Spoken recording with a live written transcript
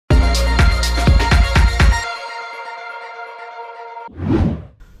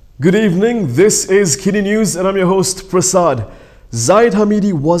Good evening, this is KiniNews and I'm your host Prasad. Zaid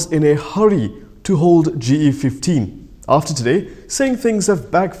Hamidi was in a hurry to hold GE15. After today, saying things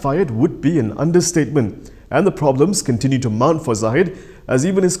have backfired would be an understatement. And the problems continue to mount for Zaid as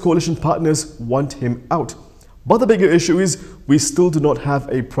even his coalition partners want him out. But the bigger issue is we still do not have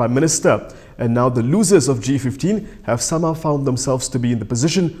a Prime Minister. And now the losers of GE15 have somehow found themselves to be in the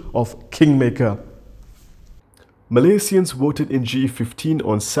position of kingmaker. Malaysians voted in GE15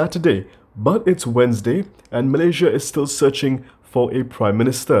 on Saturday, but it's Wednesday and Malaysia is still searching for a Prime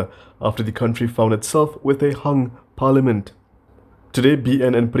Minister after the country found itself with a hung parliament. Today,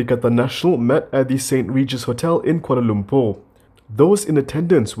 BN and Perikatan Nasional met at the St. Regis Hotel in Kuala Lumpur. Those in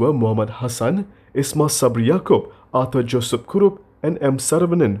attendance were Mohamad Hasan, Ismail Sabri Yaakob, Joseph Kurup and M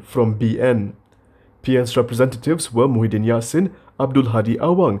Saravanan from BN. PN's representatives were Muhyiddin Yassin, Abdul Hadi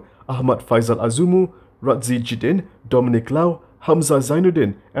Awang, Ahmad Faizal Azumu, Radzi Jidin, Dominic Hamzah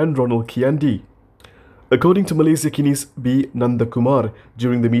Zainudin and Ronald Kiandee. According to Malaysiakini's B. Nantha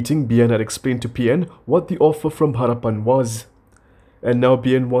during the meeting, BN had explained to PN what the offer from Harapan was. And now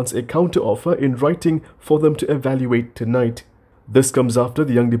BN wants a counter-offer in writing for them to evaluate tonight. This comes after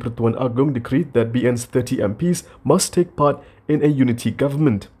the di-Pertuan Agong decreed that BN's 30 MPs must take part in a unity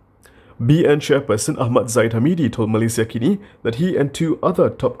government. BN chairperson Ahmad Zaid Hamidi told Malaysiakini that he and two other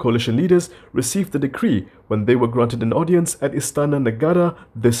top coalition leaders received the decree when they were granted an audience at Istana Negara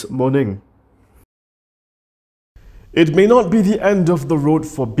this morning. It may not be the end of the road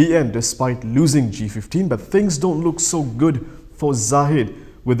for BN despite losing G15, but things don't look so good for Zaid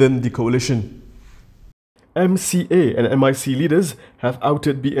within the coalition. MCA and MIC leaders have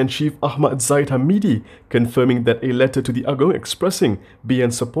outed BN chief Ahmad Zaid Hamidi, confirming that a letter to the Agong expressing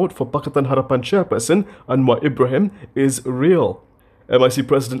BN support for Pakatan Harapan chairperson Anwar Ibrahim is real. MIC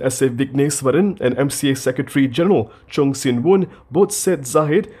President SA Vigneswaran and MCA Secretary General Chong Sin Woon both said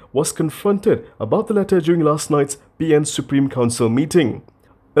Zaid was confronted about the letter during last night's BN Supreme Council meeting.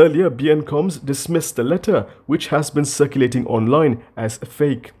 Earlier, BN Comms dismissed the letter, which has been circulating online, as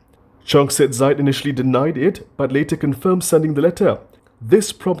fake. Chong said Zaid initially denied it, but later confirmed sending the letter.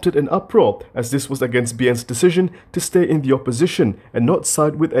 This prompted an uproar, as this was against BN's decision to stay in the opposition and not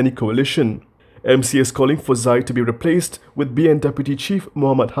side with any coalition. MC is calling for Zaid to be replaced with BN Deputy Chief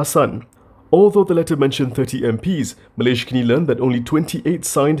Mohamad Hasan. Although the letter mentioned 30 MPs, Malaysiakini learned that only 28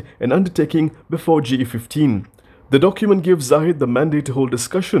 signed an undertaking before GE15. The document gives Zaid the mandate to hold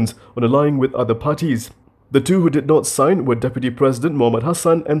discussions on allying with other parties. The two who did not sign were Deputy President Mohamad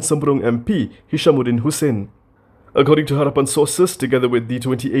Hasan and Sembrong MP Hishamuddin Hussein. According to Harapan sources, together with the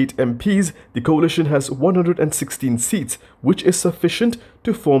 28 MPs, the coalition has 116 seats, which is sufficient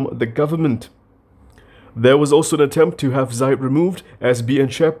to form the government. There was also an attempt to have Zaid removed as BN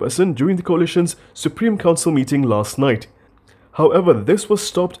chairperson during the coalition's Supreme Council meeting last night. However, this was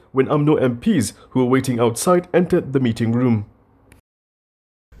stopped when UMNO MPs who were waiting outside entered the meeting room.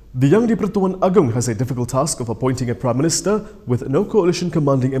 The di-Pertuan Agong has a difficult task of appointing a Prime Minister with no coalition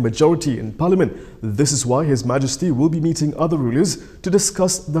commanding a majority in Parliament. This is why His Majesty will be meeting other rulers to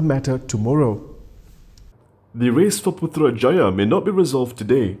discuss the matter tomorrow. The race for Putrajaya may not be resolved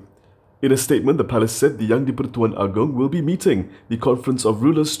today. In a statement, the palace said the di-Pertuan Agong will be meeting the Conference of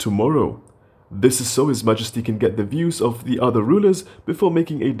Rulers tomorrow. This is so His Majesty can get the views of the other rulers before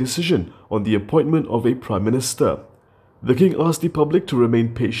making a decision on the appointment of a Prime Minister. The king asked the public to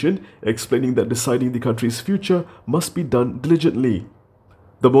remain patient, explaining that deciding the country's future must be done diligently.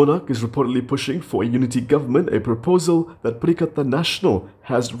 The monarch is reportedly pushing for a unity government, a proposal that Perikatan Nasional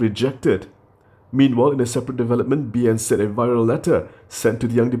has rejected. Meanwhile, in a separate development, BN said a viral letter sent to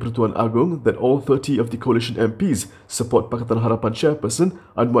the di-Pertuan Agong that all 30 of the coalition MPs support Pakatan Harapan chairperson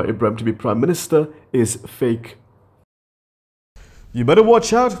Anwar Ibrahim to be Prime Minister is fake. You better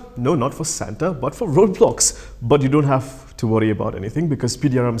watch out, no, not for Santa, but for roadblocks. But you don't have to worry about anything because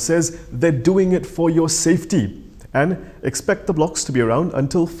PDRM says they're doing it for your safety. And expect the blocks to be around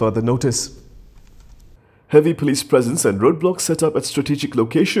until further notice. Heavy police presence and roadblocks set up at strategic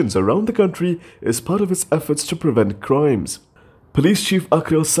locations around the country is part of its efforts to prevent crimes. Police Chief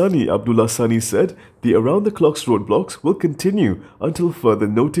Akril Sani Abdullah Sani said the around-the-clock roadblocks will continue until further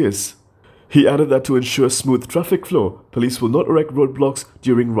notice. He added that to ensure smooth traffic flow, police will not erect roadblocks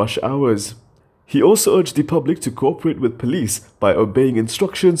during rush hours. He also urged the public to cooperate with police by obeying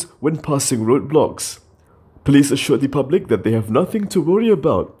instructions when passing roadblocks. Police assured the public that they have nothing to worry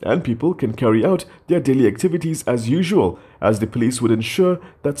about and people can carry out their daily activities as usual, as the police would ensure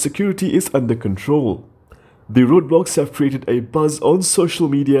that security is under control. The roadblocks have created a buzz on social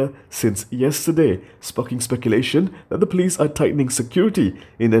media since yesterday, sparking speculation that the police are tightening security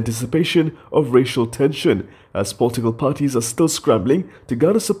in anticipation of racial tension, as political parties are still scrambling to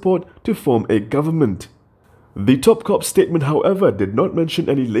gather support to form a government. The top cop statement, however, did not mention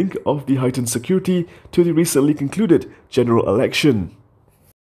any link of the heightened security to the recently concluded general election.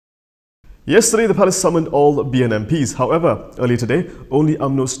 Yesterday, the palace summoned all BN MPs. However, earlier today, only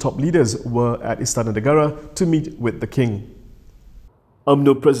UMNO's top leaders were at Istana Negara to meet with the king.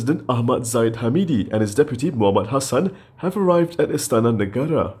 UMNO President Ahmad Zaid Hamidi and his deputy Mohamad Hasan have arrived at Istana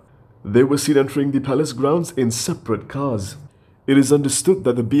Negara. They were seen entering the palace grounds in separate cars. It is understood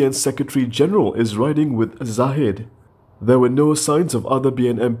that the BN Secretary General is riding with Zahid. There were no signs of other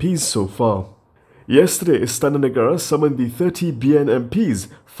BN MPs so far. Yesterday, Istana Negara summoned the 30 BN MPs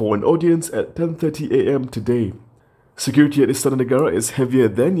for an audience at 10:30 a.m. today. Security at Istana Negara is heavier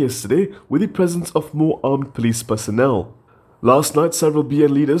than yesterday, with the presence of more armed police personnel. Last night, several BN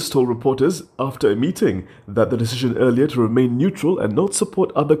leaders told reporters after a meeting that the decision earlier to remain neutral and not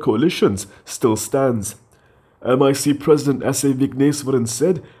support other coalitions still stands. MIC President S.A. Vigneswaran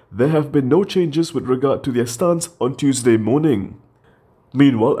said there have been no changes with regard to their stance on Tuesday morning.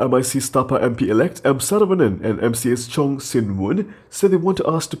 Meanwhile, MIC Stapa MP-elect M Saravanan and MCS Chong Sin Woon said they want to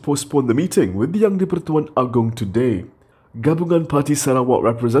ask to postpone the meeting with the young di-Pertuan Agong today. Gabungan Parti Sarawak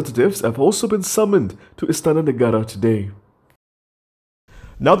representatives have also been summoned to Istana Negara today.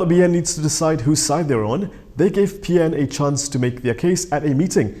 Now that BN needs to decide whose side they're on, they gave PN a chance to make their case at a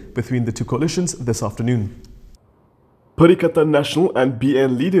meeting between the two coalitions this afternoon. Perikatan Nasional and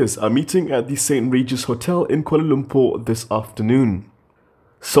BN leaders are meeting at the St. Regis Hotel in Kuala Lumpur this afternoon.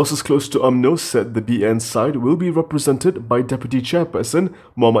 Sources close to UMNO said the BN side will be represented by Deputy Chairperson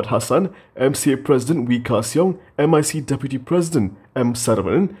Mohamad Hasan, MCA President Wee Ka Siong, MIC Deputy President M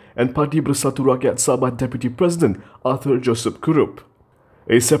Saravanan, and Parti Bersatu Rakyat Sabah Deputy President Arthur Joseph Kurup.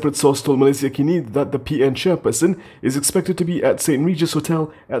 A separate source told Malaysiakini that the PN chairperson is expected to be at St. Regis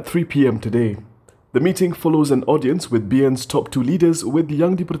Hotel at 3 p.m. today. The meeting follows an audience with BN's top two leaders with the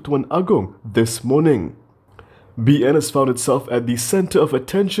young di-Pertuan Agong this morning. BN has found itself at the centre of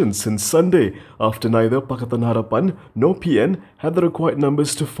attention since Sunday after neither Pakatan Harapan nor PN had the required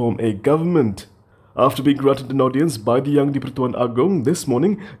numbers to form a government. After being granted an audience by the young di-Pertuan Agong this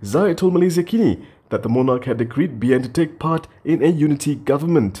morning, Zaid told Malaysiakini that the monarch had decreed BN to take part in a unity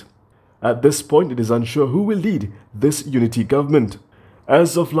government. At this point, it is unsure who will lead this unity government.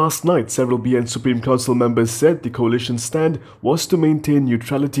 As of last night, several BN Supreme Council members said the coalition's stand was to maintain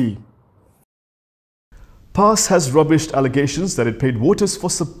neutrality. PAS has rubbished allegations that it paid voters for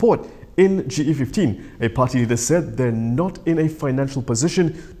support in GE15. A party leader said they're not in a financial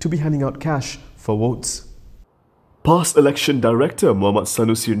position to be handing out cash for votes. PAS Election Director Muhammad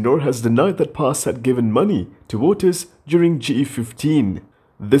Sanusi Noor has denied that PAS had given money to voters during GE15.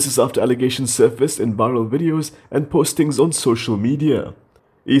 This is after allegations surfaced in viral videos and postings on social media.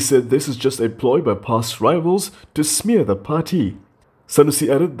 He said this is just a ploy by PAS rivals to smear the party.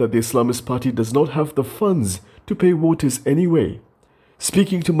 Sanusi added that the Islamist party does not have the funds to pay voters anyway.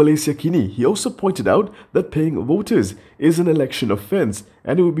 Speaking to Malaysiakini, he also pointed out that paying voters is an election offence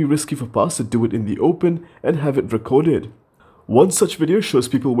and it would be risky for PAS to do it in the open and have it recorded. One such video shows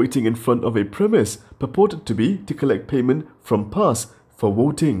people waiting in front of a premise purported to be to collect payment from PAS for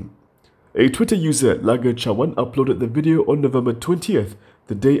voting. A Twitter user, Laga Chawan, uploaded the video on November 20th,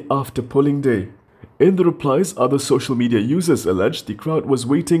 the day after polling day. In the replies, other social media users alleged the crowd was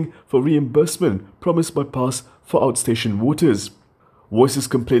waiting for reimbursement promised by PAS for outstation voters. Voices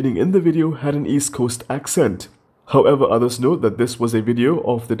complaining in the video had an East Coast accent. However, others note that this was a video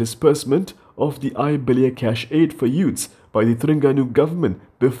of the disbursement of the I Belia cash aid for youths by the Terengganu government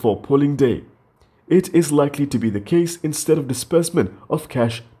before polling day. It is likely to be the case instead of disbursement of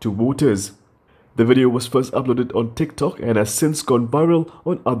cash to voters. The video was first uploaded on TikTok and has since gone viral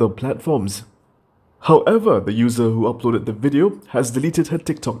on other platforms. However, the user who uploaded the video has deleted her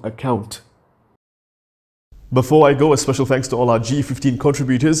TikTok account. Before I go, a special thanks to all our GE15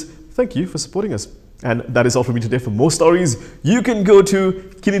 contributors. Thank you for supporting us. And that is all from me today. For more stories, you can go to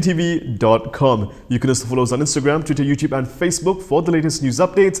KiniTV.com. You can also follow us on Instagram, Twitter, YouTube and Facebook for the latest news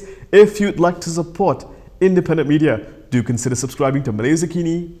updates. If you'd like to support independent media, do consider subscribing to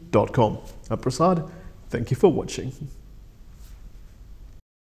Malaysiakini.com. I'm Prasad. Thank you for watching.